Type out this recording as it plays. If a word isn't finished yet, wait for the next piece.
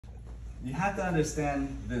you have to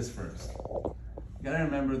understand this first. You gotta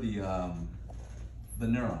remember the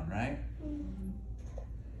neuron, right?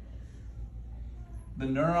 The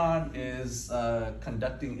neuron is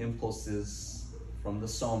conducting impulses from the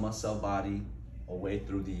soma, cell body, away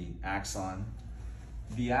through the axon.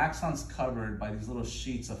 The axon's covered by these little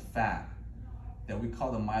sheets of fat that we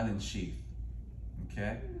call the myelin sheath,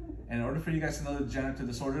 okay? And in order for you guys to know the degenerative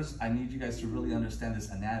disorders, I need you guys to really understand this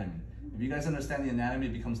anatomy. If you guys understand the anatomy,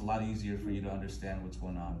 it becomes a lot easier for you to understand what's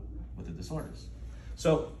going on with the disorders.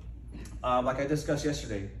 So, like I discussed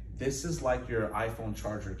yesterday, this is like your iPhone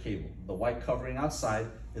charger cable. The white covering outside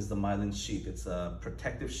is the myelin sheath. It's a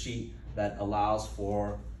protective sheet that allows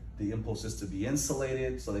for the impulses to be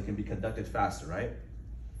insulated so they can be conducted faster, right?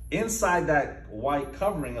 Inside that white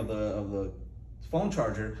covering of the phone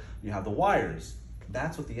charger, you have the wires.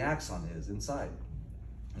 That's what the axon is inside,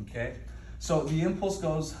 okay? So the impulse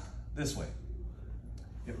goes this way.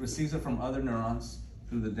 It receives it from other neurons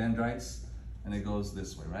through the dendrites, and it goes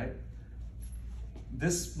this way, right?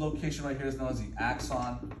 This location right here is known as the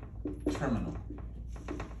axon terminal.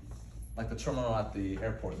 Like the terminal at the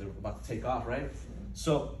airport, they're about to take off, right?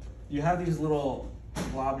 So you have these little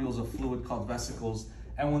globules of fluid called vesicles,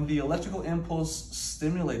 and when the electrical impulse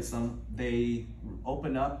stimulates them, they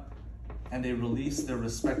open up and they release their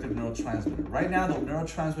respective neurotransmitter. Right now, the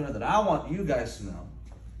neurotransmitter that I want you guys to know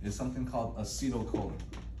is something called acetylcholine.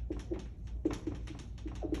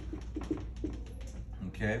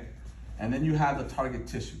 Okay? And then you have the target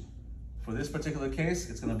tissue. For this particular case,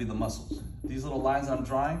 it's gonna be the muscles. These little lines I'm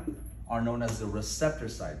drawing are known as the receptor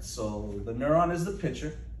sites. So the neuron is the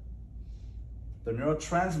pitcher, the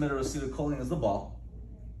neurotransmitter acetylcholine is the ball,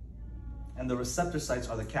 and the receptor sites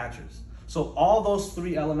are the catchers. So all those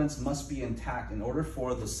three elements must be intact in order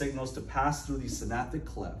for the signals to pass through the synaptic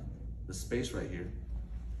cleft, the space right here,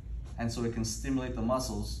 and so it can stimulate the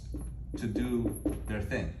muscles to do their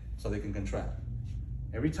thing, so they can contract.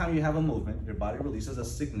 Every time you have a movement, your body releases a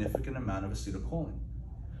significant amount of acetylcholine.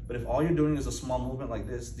 But if all you're doing is a small movement like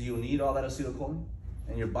this, do you need all that acetylcholine?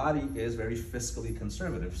 And your body is very fiscally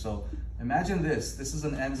conservative. So imagine this is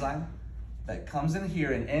an enzyme that comes in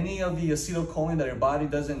here, and any of the acetylcholine that your body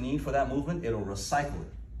doesn't need for that movement, it'll recycle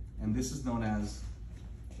it. And this is known as,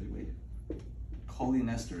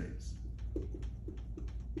 cholinesterase.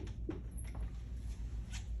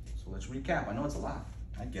 So let's recap. I know it's a lot,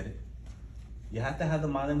 I get it. You have to have the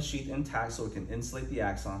myelin sheath intact so it can insulate the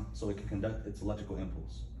axon, so it can conduct its electrical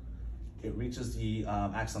impulse. It reaches the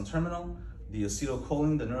axon terminal, the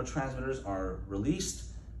acetylcholine, the neurotransmitters are released,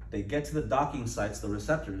 they get to the docking sites, the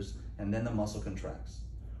receptors, and then the muscle contracts.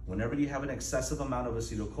 Whenever you have an excessive amount of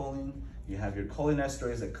acetylcholine, you have your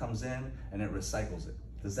cholinesterase that comes in and it recycles it.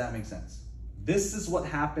 Does that make sense? This is what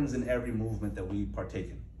happens in every movement that we partake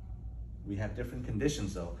in. We have different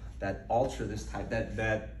conditions though that alter this type,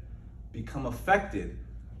 that become affected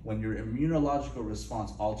when your immunological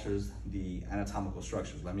response alters the anatomical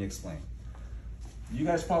structures. Let me explain. You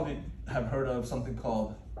guys probably have heard of something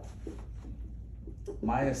called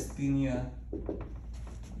myasthenia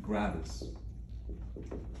gravis.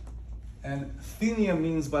 And thenia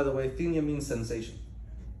means, by the way, thenia means sensation.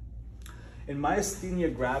 In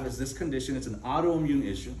myasthenia gravis, this condition, it's an autoimmune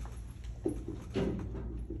issue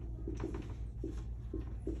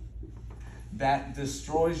that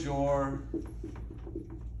destroys your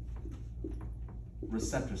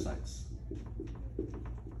receptor sites.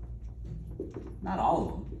 Not all of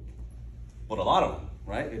them, but a lot of them,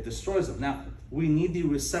 right? It destroys them. Now, we need the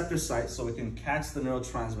receptor sites so it can catch the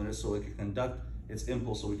neurotransmitter, so it can conduct its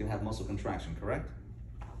impulse, so we can have muscle contraction, correct?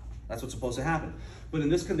 That's what's supposed to happen. But in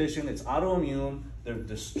this condition, it's autoimmune, they're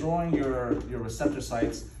destroying your receptor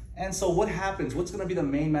sites. And so what happens? What's gonna be the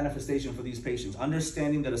main manifestation for these patients?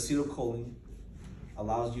 Understanding that acetylcholine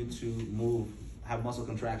allows you to move, have muscle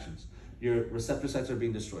contractions. Your receptor sites are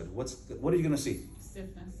being destroyed. What are you gonna see?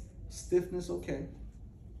 Stiffness. Stiffness, okay.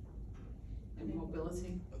 And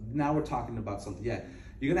mobility. Now we're talking about something, yeah.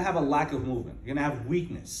 You're gonna have a lack of movement. You're gonna have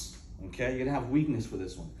weakness, okay? You're gonna have weakness for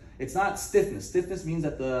this one. It's not stiffness. Stiffness means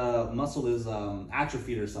that the muscle is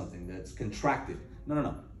atrophied or something, that's contracted. No, no,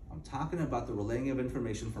 no. I'm talking about the relaying of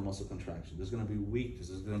information for muscle contraction. There's gonna be weakness.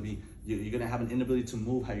 There's gonna be, you're gonna have an inability to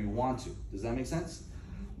move how you want to. Does that make sense?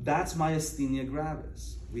 That's myasthenia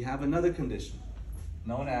gravis. We have another condition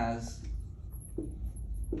known as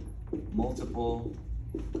multiple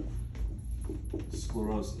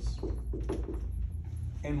sclerosis.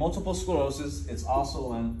 In multiple sclerosis, it's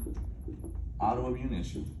also an autoimmune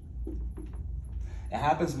issue. It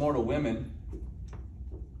happens more to women.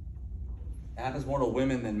 It happens more to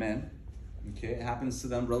women than men. Okay, it happens to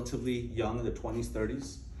them relatively young, in their 20s,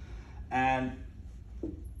 30s. And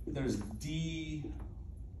there's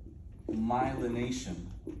demyelination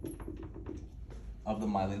of the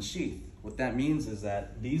myelin sheath. What that means is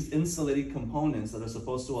that these insulating components that are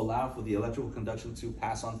supposed to allow for the electrical conduction to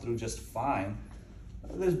pass on through just fine,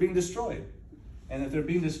 they're being destroyed. And if they're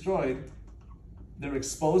being destroyed, they're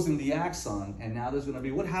exposing the axon, and now there's going to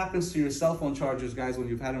be, what happens to your cell phone chargers, guys, when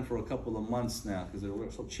you've had them for a couple of months now, because they're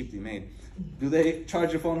so cheaply made? Do they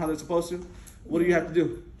charge your phone how they're supposed to? What do you have to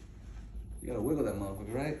do? You got to wiggle that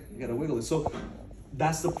motherfucker, right? You got to wiggle it. So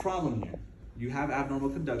that's the problem here. You have abnormal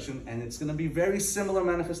conduction, and it's going to be very similar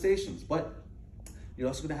manifestations, but you're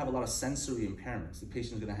also going to have a lot of sensory impairments. The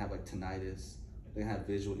patient's going to have like tinnitus, they're going to have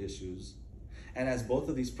visual issues. And as both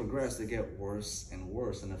of these progress, they get worse and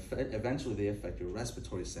worse, and eventually they affect your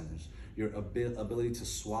respiratory centers, your ability to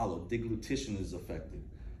swallow. Deglutition is affected,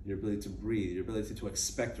 your ability to breathe, your ability to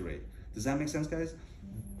expectorate. Does that make sense, guys?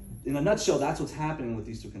 In a nutshell, that's what's happening with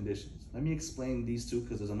these two conditions. Let me explain these two,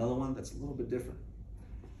 because there's another one that's a little bit different.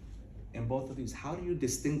 In both of these, how do you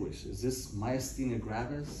distinguish? Is this myasthenia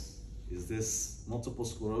gravis? Is this multiple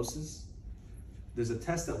sclerosis? There's a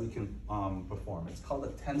test that we can perform. It's called a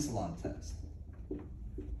tensilon test.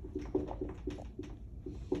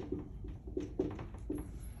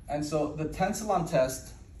 And so the tensilon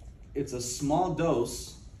test, it's a small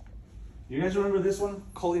dose. You guys remember this one?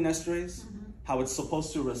 Cholinesterase? How it's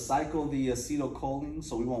supposed to recycle the acetylcholine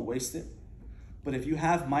so we won't waste it. But if you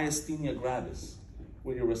have myasthenia gravis,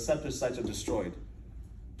 where your receptor sites are destroyed,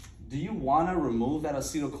 do you want to remove that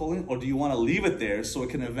acetylcholine, or do you want to leave it there so it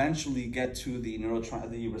can eventually get to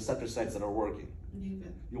the receptor sites that are working? Leave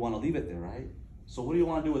it. You want to leave it there, right? So what do you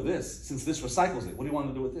want to do with this? Since this recycles it, what do you want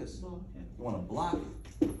to do with this? Block it. You want to block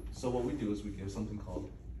it. So what we do is we give something called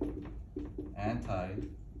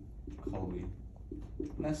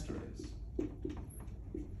anti-cholinesterase.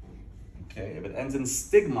 Okay, if it ends in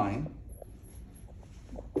stigmine,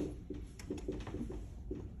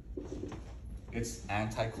 it's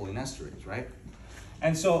anti-cholinesterase, right?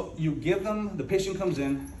 And so you give them, the patient comes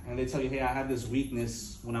in and they tell you, hey, I have this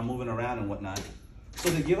weakness when I'm moving around and whatnot. So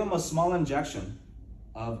they give them a small injection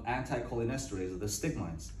of anti-cholinesterase, of the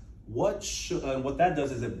stigmines. What that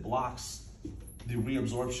does is it blocks the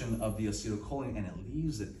reabsorption of the acetylcholine, and it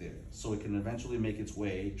leaves it there so it can eventually make its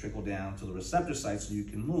way, trickle down to the receptor site so you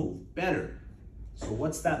can move better. So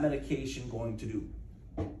what's that medication going to do?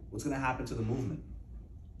 What's going to happen to the movement?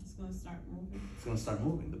 It's going to start moving. It's going to start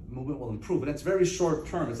moving. The movement will improve, and it's very short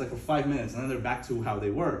term. It's like for 5 minutes, and then they're back to how they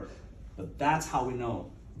were. But that's how we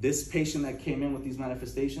know. This patient that came in with these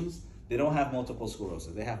manifestations, they don't have multiple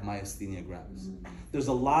sclerosis. They have myasthenia gravis. There's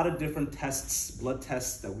a lot of different tests, blood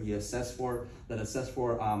tests that we assess for,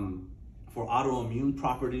 autoimmune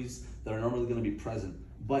properties that are normally going to be present.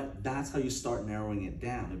 But that's how you start narrowing it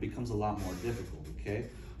down. It becomes a lot more difficult, okay?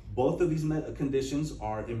 Both of these conditions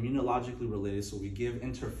are immunologically related, so we give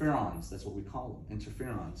interferons. That's what we call them,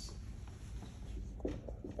 interferons.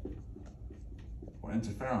 Or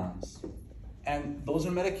interferons. And those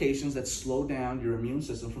are medications that slow down your immune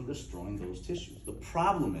system from destroying those tissues. The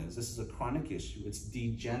problem is, this is a chronic issue. It's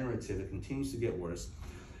degenerative. It continues to get worse.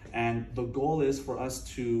 And the goal is for us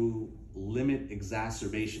to limit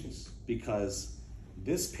exacerbations, because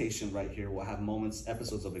this patient right here will have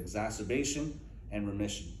episodes of exacerbation and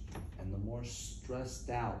remission. And the more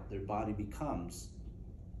stressed out their body becomes,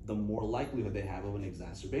 the more likelihood they have of an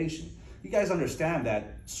exacerbation. You guys understand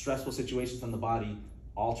that stressful situations in the body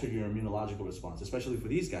alter your immunological response, especially for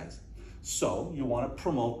these guys. So you want to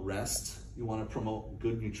promote rest, you want to promote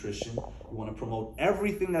good nutrition, you want to promote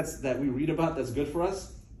everything that we read about that's good for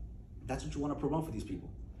us. That's what you want to promote for these people.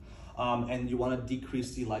 And you want to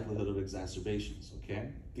decrease the likelihood of exacerbations,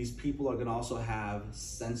 okay? These people are going to also have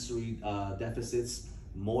sensory deficits,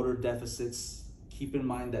 motor deficits. Keep in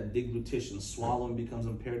mind that deglutition, swallowing becomes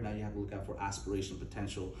impaired. Now you have to look out for aspiration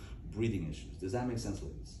potential, breathing issues. Does that make sense,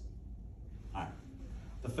 ladies? All right.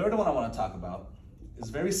 The third one I want to talk about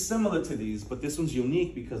is very similar to these, but this one's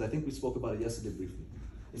unique because I think we spoke about it yesterday briefly.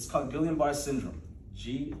 It's called Guillain-Barré syndrome,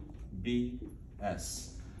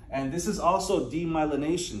 GBS. And this is also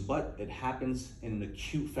demyelination, but it happens in an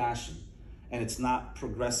acute fashion, and it's not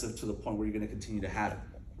progressive to the point where you're going to continue to have it.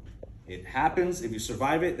 It happens, if you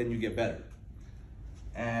survive it, then you get better.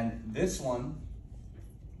 And this one,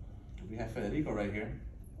 we have Federico right here.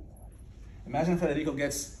 Imagine Federico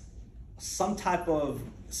gets some type of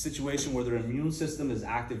situation where their immune system is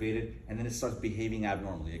activated and then it starts behaving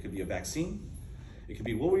abnormally. It could be a vaccine. It could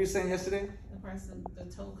be, what were you saying yesterday? The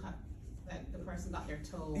toe cut, that the person got their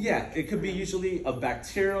toe. Yeah, it could be usually a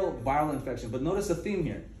bacterial viral infection. But notice a theme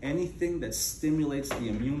here. Anything that stimulates the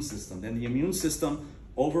immune system, then the immune system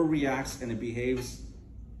overreacts and it behaves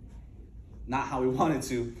not how we want it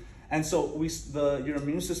to. And so your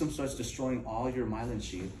immune system starts destroying all your myelin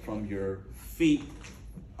sheath from your feet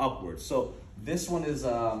upwards. So this one is,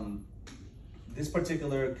 this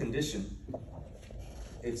particular condition,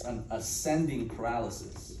 it's an ascending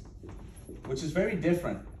paralysis, which is very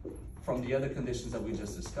different from the other conditions that we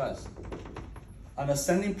just discussed. An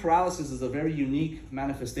ascending paralysis is a very unique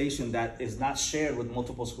manifestation that is not shared with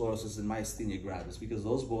multiple sclerosis and myasthenia gravis, because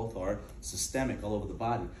those both are systemic all over the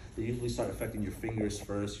body. They usually start affecting your fingers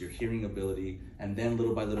first, your hearing ability, and then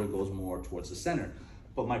little by little goes more towards the center.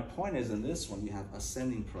 But my point is, in this one, you have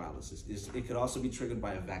ascending paralysis. It could also be triggered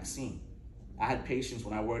by a vaccine. I had patients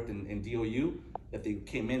when I worked in DOU that they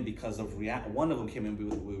came in because of one of them came in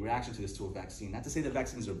with reaction to a vaccine. Not to say that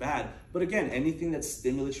vaccines are bad, but again, anything that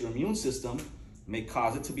stimulates your immune system may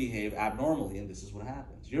cause it to behave abnormally, and this is what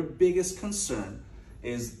happens. Your biggest concern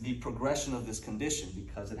is the progression of this condition,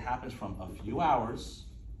 because it happens from a few hours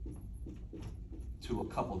to a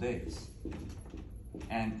couple days.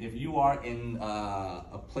 And if you are in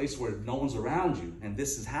a place where no one's around you and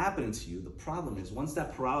this is happening to you, the problem is once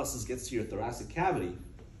that paralysis gets to your thoracic cavity,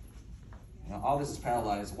 all this is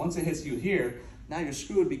paralyzed. Once it hits you here, now you're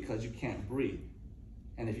screwed because you can't breathe.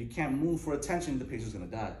 And if you can't move for attention, the patient's gonna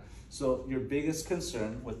die. So your biggest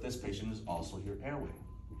concern with this patient is also your airway.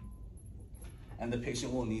 And the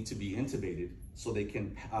patient will need to be intubated so they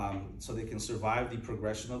can survive the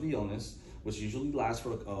progression of the illness, which usually lasts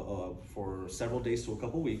for several days to a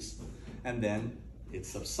couple weeks, and then it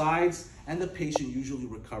subsides and the patient usually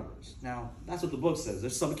recovers. Now, that's what the book says.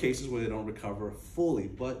 There's some cases where they don't recover fully,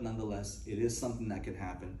 but nonetheless, it is something that can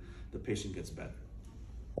happen. The patient gets better.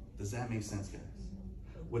 Does that make sense, guys?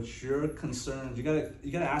 What's your concern? You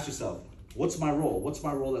gotta ask yourself, what's my role? What's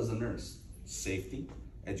my role as a nurse? Safety,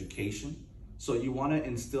 education. So you wanna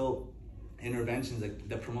instill interventions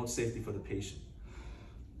that promote safety for the patient.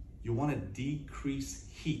 You wanna decrease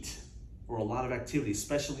heat or a lot of activity,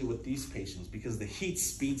 especially with these patients, because the heat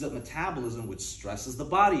speeds up metabolism, which stresses the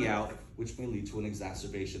body out, which may lead to an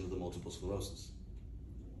exacerbation of the multiple sclerosis.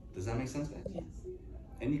 Does that make sense, guys? Yes.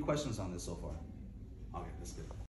 Any questions on this so far? Okay, that's good.